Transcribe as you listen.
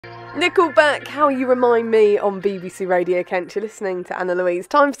Nickelback, How You Remind Me on BBC Radio Kent. You're listening to Anna Louise.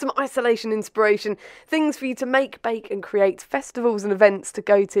 Time for some isolation inspiration. Things for you to make, bake and create. Festivals and events to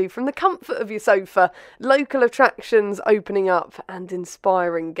go to from the comfort of your sofa. Local attractions opening up and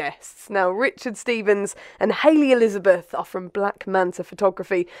inspiring guests. Now, Richard Stevens and Hayley Elizabeth are from Black Manta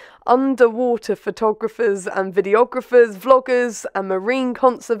Photography. Underwater photographers and videographers, vloggers and marine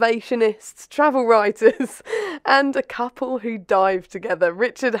conservationists, travel writers and a couple who dive together.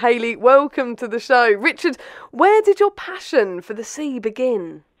 Richard, Hayley, welcome to the show. Richard, where did your passion for the sea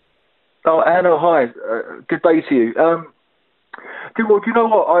begin? Oh, Anna, hi. Good day to you. Do you know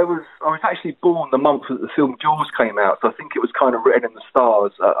what? I was actually born the month that the film Jaws came out, so I think it was kind of written in the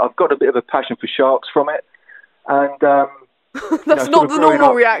stars. I've got a bit of a passion for sharks from it, and that's not the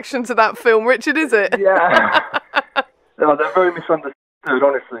normal reaction to that film, Richard, is it? Yeah, no, they're very misunderstood,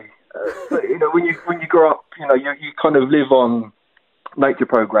 honestly. But when you grow up, you kind of live on nature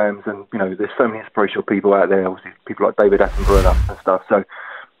programs, and there's so many inspirational people out there. Obviously, people like David Attenborough and stuff. So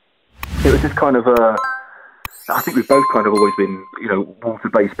it was just kind of I think we've both kind of always been,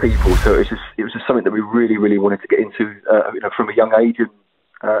 water-based people. So it was just something that we really, really wanted to get into, from a young age,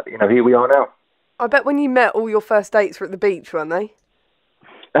 and here we are now. I bet when you met, all your first dates were at the beach, weren't they?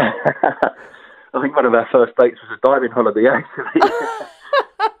 I think one of our first dates was a diving holiday, actually.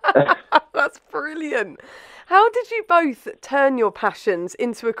 That's brilliant. How did you both turn your passions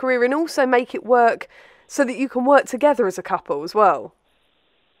into a career and also make it work so that you can work together as a couple as well?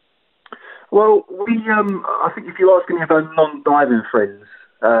 Well, I think if you ask any of our non-diving friends,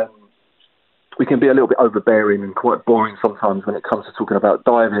 we can be a little bit overbearing and quite boring sometimes when it comes to talking about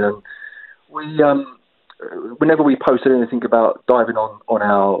diving. And whenever we posted anything about diving on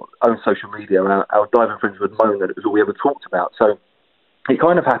our own social media, our diving friends would moan that it was all we ever talked about. So it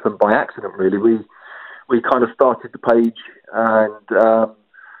kind of happened by accident, really. We kind of started the page, and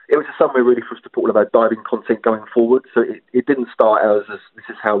it was just somewhere really for us to put all of our diving content going forward. So it didn't start as this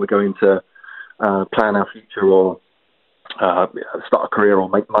is how we're going to plan our future or start a career or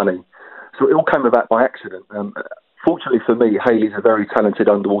make money. So it all came about by accident. Fortunately for me, Hayley's a very talented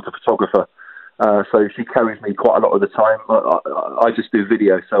underwater photographer, so she carries me quite a lot of the time. I just do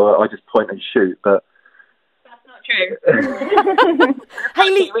video, so I just point and shoot, but true.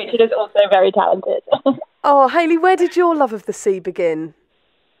 Hayley, Richard is also very talented. Oh, Hayley, where did your love of the sea begin?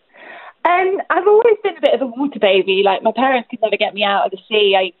 I've always been a bit of a water baby. Like, my parents could never get me out of the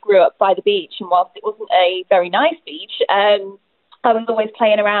sea. I grew up by the beach, and whilst it wasn't a very nice beach, I was always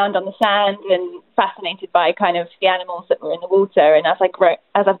playing around on the sand and fascinated by kind of the animals that were in the water. And as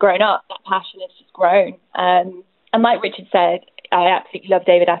I've grown up, that passion has just grown. And like Richard said, I absolutely love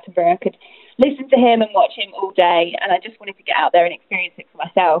David Attenborough. I could listen to him and watch him all day, and I just wanted to get out there and experience it for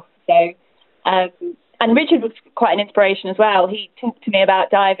myself. So, and Richard was quite an inspiration as well. He talked to me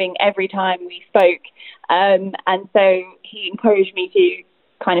about diving every time we spoke, and so he encouraged me to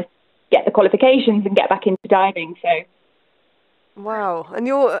kind of get the qualifications and get back into diving. So. Wow. And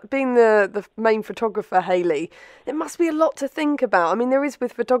you're being the main photographer, Hayley, it must be a lot to think about. I mean, there is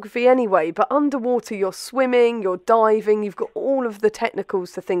with photography anyway, but underwater you're swimming, you're diving, you've got all of the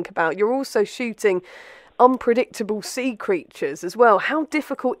technicals to think about. You're also shooting unpredictable sea creatures as well. How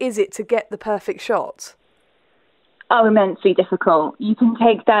difficult is it to get the perfect shot? Oh, immensely difficult. You can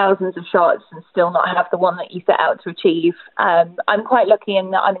take thousands of shots and still not have the one that you set out to achieve. I'm quite lucky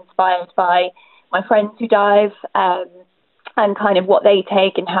in that I'm inspired by my friends who dive, and kind of what they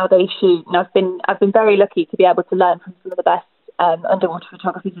take and how they shoot. And I've been very lucky to be able to learn from some of the best underwater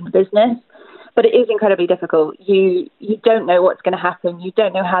photographers in the business. But it is incredibly difficult. You don't know what's going to happen. You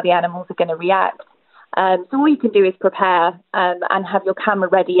don't know how the animals are going to react. So all you can do is prepare and have your camera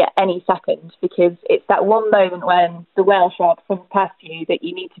ready at any second, because it's that one moment when the whale shark comes past you that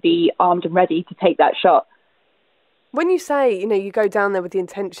you need to be armed and ready to take that shot. When you say, you go down there with the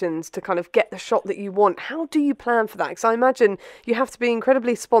intentions to kind of get the shot that you want, how do you plan for that? Because I imagine you have to be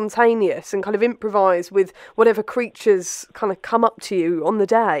incredibly spontaneous and kind of improvise with whatever creatures kind of come up to you on the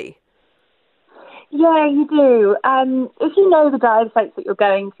day. Yeah, you do. If you know the dive sites that you're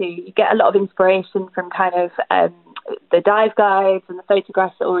going to, you get a lot of inspiration from kind of the dive guides and the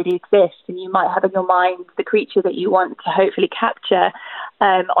photographs that already exist, and you might have in your mind the creature that you want to hopefully capture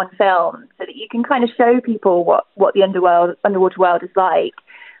on film, so that you can kind of show people what the underwater world is like.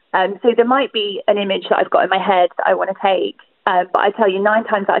 So there might be an image that I've got in my head that I want to take, but I tell you, 9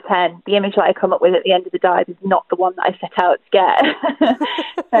 times out of 10, the image that I come up with at the end of the dive is not the one that I set out to get.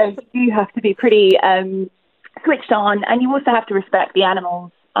 So you do have to be pretty switched on, and you also have to respect the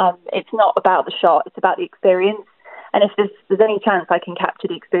animals. It's not about the shot, it's about the experience. And if there's any chance I can capture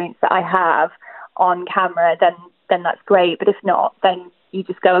the experience that I have on camera, then that's great. But if not, then you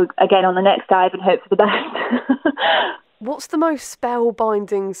just go again on the next dive and hope for the best. What's the most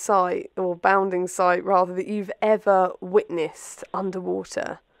spellbinding sight, or bounding sight rather, that you've ever witnessed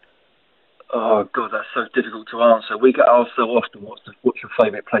underwater? Oh God, that's so difficult to answer. We get asked so often, what's your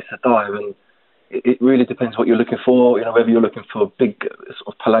favourite place to dive, and it really depends what you're looking for. You know, whether you're looking for big sort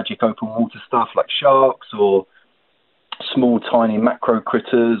of pelagic open water stuff like sharks, or small tiny macro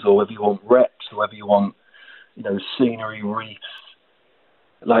critters, or whether you want wrecks, or whether you want, you know, scenery, reefs.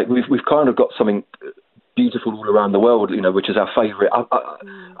 Like we've kind of got something beautiful all around the world, you know, which is our favourite.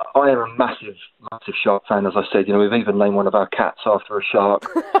 I am a massive shark fan, as I said. You know, we've even named one of our cats after a shark.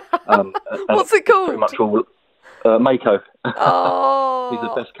 What's it called? Pretty much all Mako. Oh, He's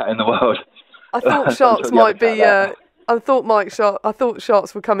the best cat in the world. I thought sharks might be. I thought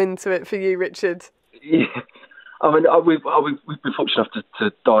sharks would come into it for you, Richard. Yeah, I mean, we've been fortunate enough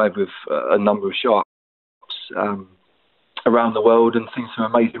to dive with a number of sharks around the world and seen some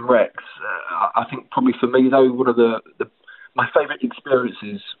amazing wrecks. I think probably for me though, one of my favourite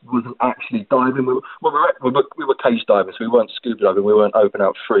experiences wasn't actually diving. We were cage diving, so we weren't scuba diving. We weren't open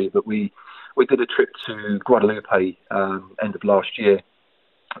out free, but we did a trip to Guadalupe end of last year,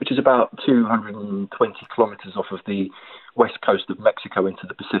 which is about 220 kilometres off of the west coast of Mexico into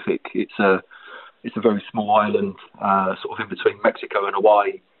the Pacific. It's a very small island, sort of in between Mexico and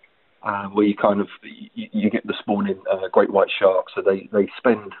Hawaii. Where you get the spawning great white sharks, so they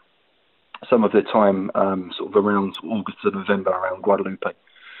spend some of their time sort of around August to November around Guadalupe.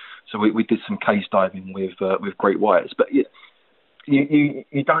 So we did some cage diving with great whites, but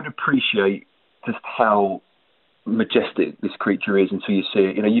you don't appreciate just how majestic this creature is until you see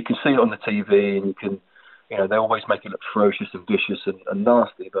it. You know, you can see it on the TV, and they always make it look ferocious and vicious and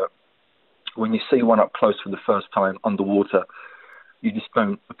nasty, but when you see one up close for the first time underwater, you just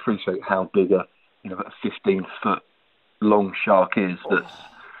don't appreciate how big a 15-foot long shark is.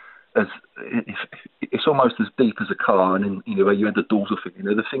 It's almost as deep as a car, and then, where you had the dorsal fin.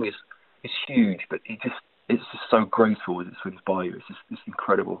 The thing is huge, but it's just so graceful as it swims by you. It's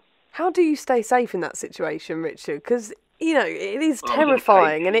incredible. How do you stay safe in that situation, Richard? Because it is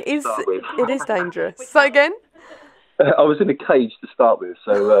terrifying, and it is dangerous. Say again. I was in a cage to start with,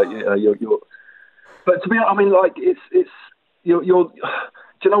 so you're. But to me, I mean, like it's. Do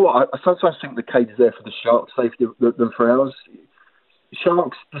you know what? I sometimes think the cage is there for the shark's safety than for ours.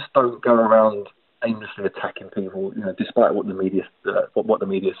 Sharks just don't go around aimlessly attacking people, despite what the media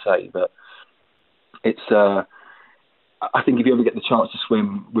say. But it's. I think if you ever get the chance to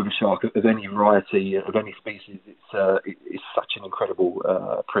swim with a shark of any variety, of any species, it's such an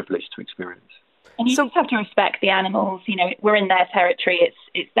incredible privilege to experience. And you just have to respect the animals. We're in their territory.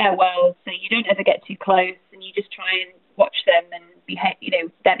 It's their world, so you don't ever get too close, and you just try and watch them and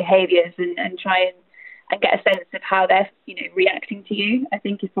their behaviours and try and get a sense of how they're reacting to you. I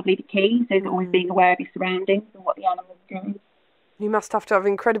think is probably the key. So always being aware of your surroundings and what the animals are doing. You must have to have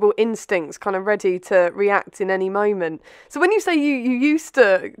incredible instincts, kind of ready to react in any moment. So when you say you used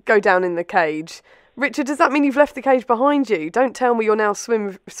to go down in the cage, Richard, does that mean you've left the cage behind you? Don't tell me you're now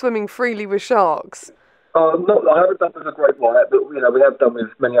swimming freely with sharks. No, I haven't done with a great white, but we have done with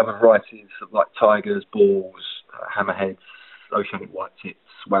many other varieties like tigers, bulls, hammerheads, oceanic white tits,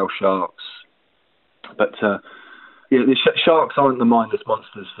 whale sharks. But the sharks aren't the mindless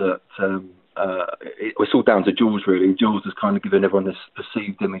monsters that. It's all down to Jules, really. Jules has kind of given everyone this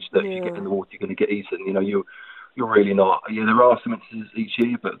perceived image that if you get in the water, you're going to get eaten. You're really not. Yeah, there are some instances each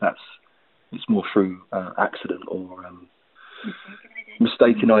year, but it's more through accident or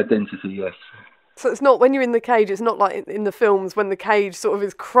mistaken identity. Yes. So it's not, when you're in the cage, it's not like in the films when the cage sort of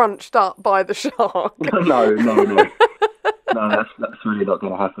is crunched up by the shark. No. No, that's really not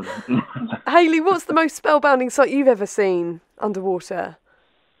going to happen. Hayley, what's the most spellbinding sight you've ever seen underwater?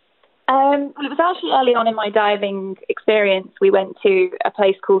 Well, it was actually early on in my diving experience. We went to a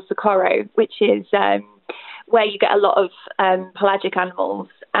place called Socorro, which is where you get a lot of pelagic animals,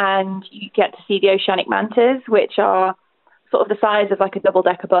 and you get to see the oceanic mantas, which are sort of the size of like a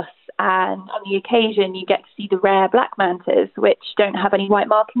double-decker bus. And on the occasion, you get to see the rare black mantas, which don't have any white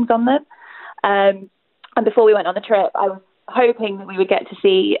markings on them. And before we went on the trip, I was hoping that we would get to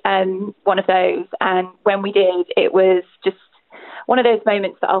see one of those. And when we did, it was just one of those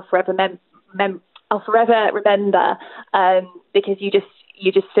moments that I'll forever remember, because you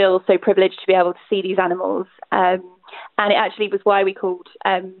just feel so privileged to be able to see these animals. And it actually was why we called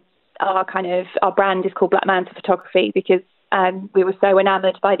our brand is called Black Manta Photography, because we were so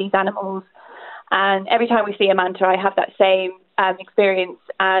enamoured by these animals. And every time we see a manta, I have that same experience,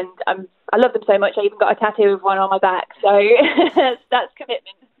 and I love them so much. I even got a tattoo of one on my back, so that's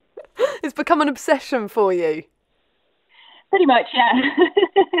commitment. It's become an obsession for you. Pretty much, yeah.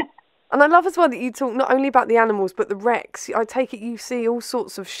 And I love as well that you talk not only about the animals, but the wrecks. I take it you see all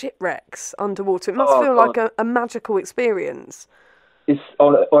sorts of shipwrecks underwater. It must feel like a magical experience. It's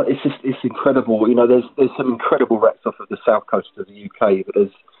incredible. You know, there's some incredible wrecks off of the south coast of the UK, but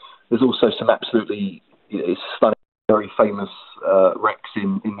there's also some absolutely stunning, very famous wrecks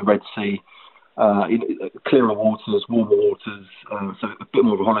in the Red Sea. Clearer waters, warmer waters, so a bit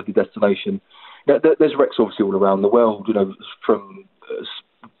more of a holiday destination. There's wrecks obviously all around the world. You know, from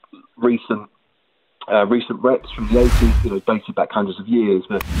recent wrecks from the 80s, you know, dated back hundreds of years.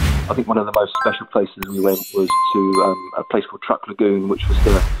 But I think one of the most special places we went was to a place called Truk Lagoon, which was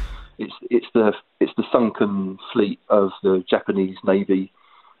it's the sunken fleet of the Japanese Navy.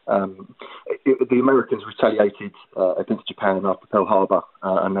 The Americans retaliated against Japan after Pearl Harbor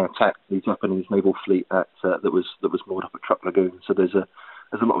and they attacked the Japanese naval fleet that was moored up at Truk Lagoon. So there's a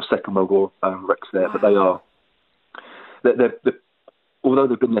lot of Second World War wrecks there, but they're although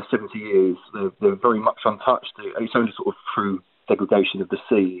they've been there 70 years, they're very much untouched. It's only sort of through degradation of the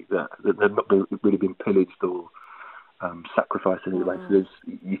sea that they've not really been pillaged or sacrificed anyway. So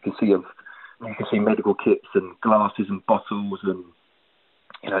you can see medical kits and glasses and bottles, and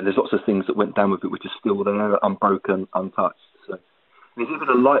you know, there's lots of things that went down with it which are still there, unbroken, untouched. So there's even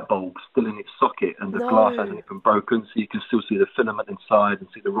a light bulb still in its socket, and the glass hasn't even broken, so you can still see the filament inside and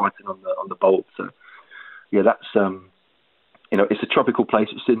see the writing on the bulb. So yeah, that's you know, it's a tropical place.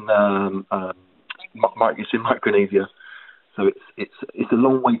 It's in Micronesia, so it's a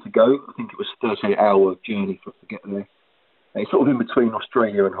long way to go. I think it was a 38-hour journey for us to get there. And it's sort of in between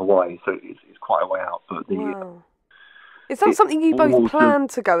Australia and Hawaii, so it's quite a way out. But is that something you both plan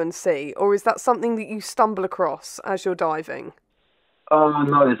to go and see, or is that something that you stumble across as you're diving? Oh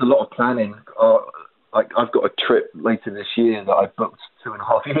no, there's a lot of planning. Like I've got a trip later this year that I booked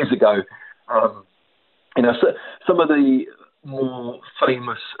 2.5 years ago. You know, so some of the more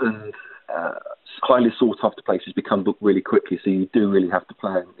famous and highly sought after places become booked really quickly, so you do really have to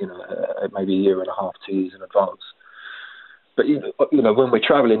plan, you know, maybe a year and a half, 2 years in advance. But you know, when we're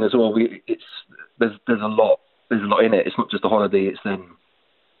travelling as well, there's a lot in it. It's not just a holiday. It's then,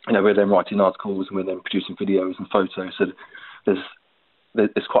 you know, we're then writing articles and we're then producing videos and photos. So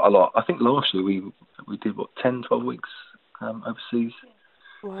there's quite a lot. I think last year we did 10, 12 weeks overseas.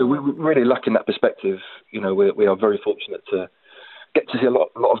 Wow. So we're really lucky in that perspective. You know, we are very fortunate to get to see a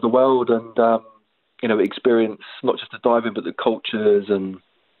lot of the world and, you know, experience not just the diving, but the cultures and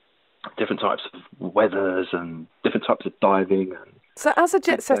different types of weathers and different types of diving. So as a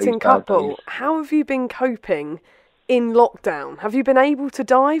jet-setting couple, how have you been coping in lockdown? Have you been able to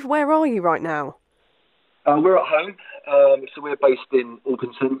dive? Where are you right now? We're at home. So we're based in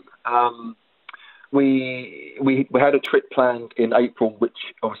Orpington. We had a trip planned in April, which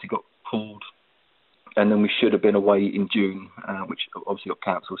obviously got pulled, and then we should have been away in June, which obviously got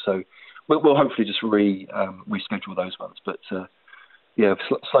cancelled. So we'll hopefully just reschedule those ones. But yeah,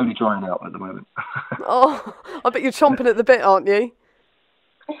 slowly drying out at the moment. Oh, I bet you're chomping at the bit, aren't you?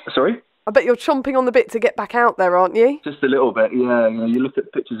 Sorry? I bet you're chomping on the bit to get back out there, aren't you? Just a little bit, yeah. You know, you look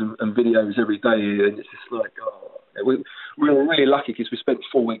at pictures and videos every day, and it's just like, we were really lucky because we spent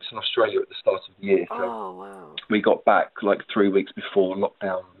 4 weeks in Australia at the start of the year. So wow. We got back like 3 weeks before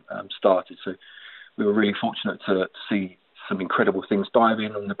lockdown started. So we were really fortunate to see some incredible things,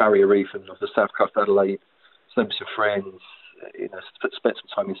 diving on the Barrier Reef and off the south coast of Adelaide, some friends, you know, spent some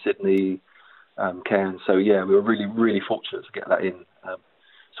time in Sydney, Cairns. So yeah, we were really, really fortunate to get that in.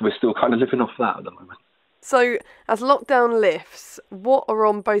 So we're still kind of living off that at the moment. So as lockdown lifts, what are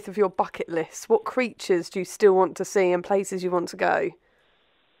on both of your bucket lists? What creatures do you still want to see and places you want to go?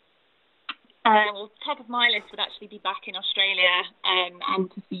 Well, top of my list would actually be back in Australia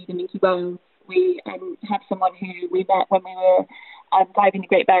and to see the minke whales. We had someone who we met when we were diving the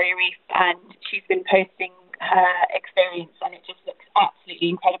Great Barrier Reef, and she's been posting her experience, and it just looks absolutely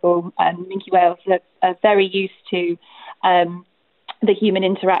incredible. Minke whales are very used to the human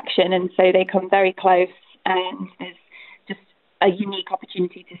interaction, and so they come very close, and there's just a unique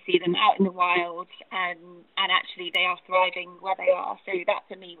opportunity to see them out in the wild, and actually they are thriving where they are. So that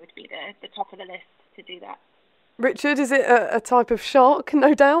for me would be the top of the list to do that. Richard, is it a type of shark,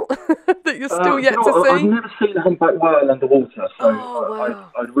 no doubt, that you're still yet to see? I've never seen a humpback whale underwater, so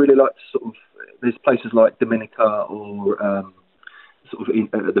wow. I'd really like to sort of, there's places like Dominica or sort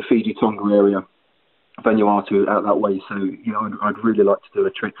of the Fiji Tonga area, Vanuatu out that way, so you know, I'd really like to do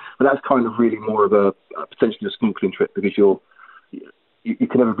a trip, but that's kind of really more of a potentially a snorkeling trip, because you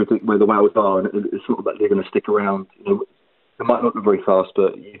can never predict where the whales are, and it's sort of like they're going to stick around. You know, they might not be very fast,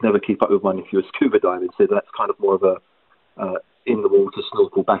 but you'd never keep up with one if you're scuba diving. So that's kind of more of a in the water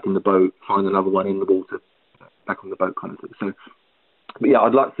snorkel, back in the boat, find another one in the water back on the boat kind of thing. So, but yeah,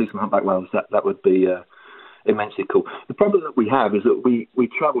 I'd like to see some humpback whales. That would be immensely cool. The problem that we have is that we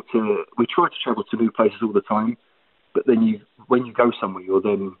try to travel to new places all the time, but then when you go somewhere,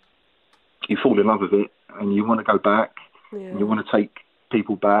 you fall in love with it and you want to go back, and you want to take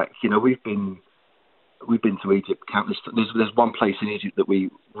people back. You know, we've been to Egypt countless. There's one place in Egypt that we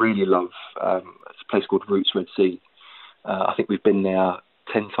really love. It's a place called Roots Red Sea. I think we've been there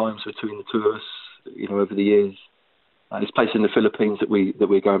 10 times between the two of us, you know, over the years. This place in the Philippines that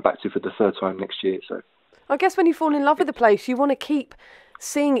we're going back to for the third time next year. So, I guess when you fall in love with a place, you want to keep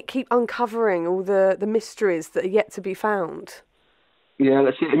seeing it, keep uncovering all the mysteries that are yet to be found. Yeah,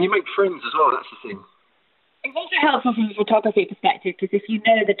 that's it. And you make friends as well. That's the thing. It's also helpful from a photography perspective, because if you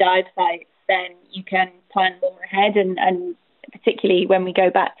know the dive sites, then you can plan more ahead, and particularly when we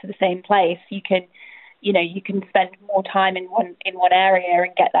go back to the same place, you can spend more time in one area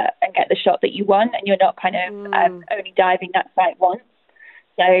and get the shot that you want, and you're not kind of only diving that site once.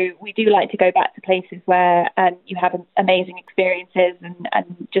 So we do like to go back to places where you have amazing experiences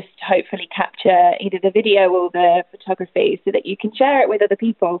and just hopefully capture either the video or the photography so that you can share it with other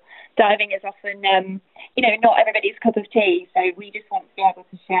people. Diving is often, not everybody's cup of tea. So we just want to be able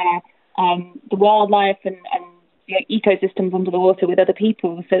to share the wildlife and the ecosystems under the water with other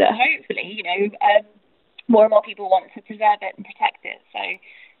people, so that hopefully, more and more people want to preserve it and protect it. So,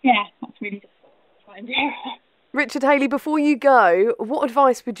 yeah, that's really just what we're trying to do. Richard Haley, before you go, what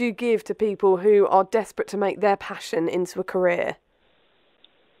advice would you give to people who are desperate to make their passion into a career?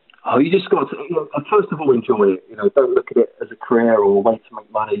 Oh, you just got to, first of all, enjoy it. Don't look at it as a career or a way to make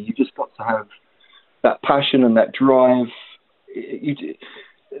money. You just got to have that passion and that drive.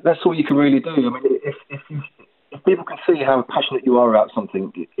 That's all you can really do. I mean, if people can see how passionate you are about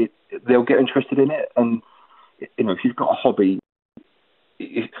something, they'll get interested in it. And, if you've got a hobby,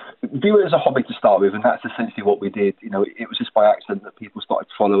 view it as a hobby to start with, and that's essentially what we did. It was just by accident that people started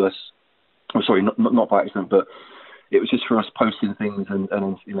to follow us. Oh, sorry, not by accident, but it was just for us posting things, and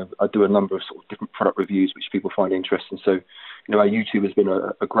I do a number of sort of different product reviews which people find interesting. So, our YouTube has been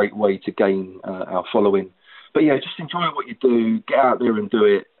a great way to gain our following. But yeah, just enjoy what you do, get out there and do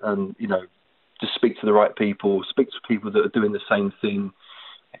it, and just speak to the right people, speak to people that are doing the same thing,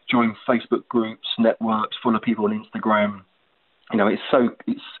 join Facebook groups, networks, follow people on Instagram.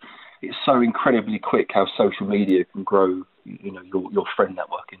 It's so incredibly quick how social media can grow, your friend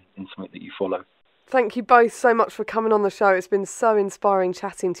network in something that you follow. Thank you both so much for coming on the show. It's been so inspiring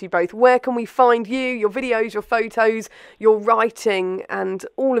chatting to you both. Where can we find you, your videos, your photos, your writing, and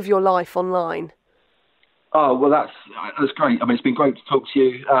all of your life online? Oh, well, that's great. I mean, it's been great to talk to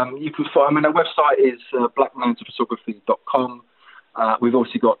you. You can find, our website is blackmantaphotography.com. We've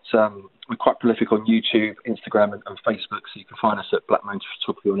also got, we're quite prolific on YouTube, Instagram and Facebook, so you can find us at Black Manta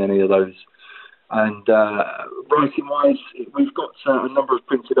Photography on any of those. And writing-wise, we've got a number of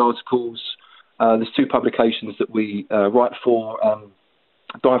printed articles. There's 2 publications that we write for,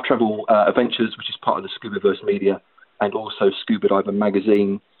 Dive Travel Adventures, which is part of the Scubaverse media, and also Scuba Diver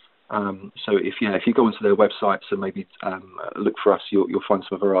Magazine. So if you go onto their websites and maybe look for us, you'll find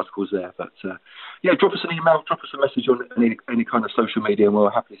some of our articles there. But drop us an email, drop us a message on any kind of social media, and we'll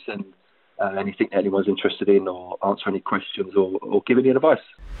happily send anything that anyone's interested in, or answer any questions, or give any advice.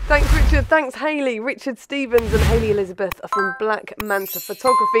 Thanks, Richard. Thanks, Haley. Richard Stevens and Haley Elizabeth are from Black Manta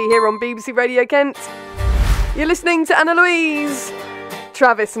Photography here on BBC Radio Kent. You're listening to Anna Louise.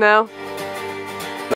 Travis now.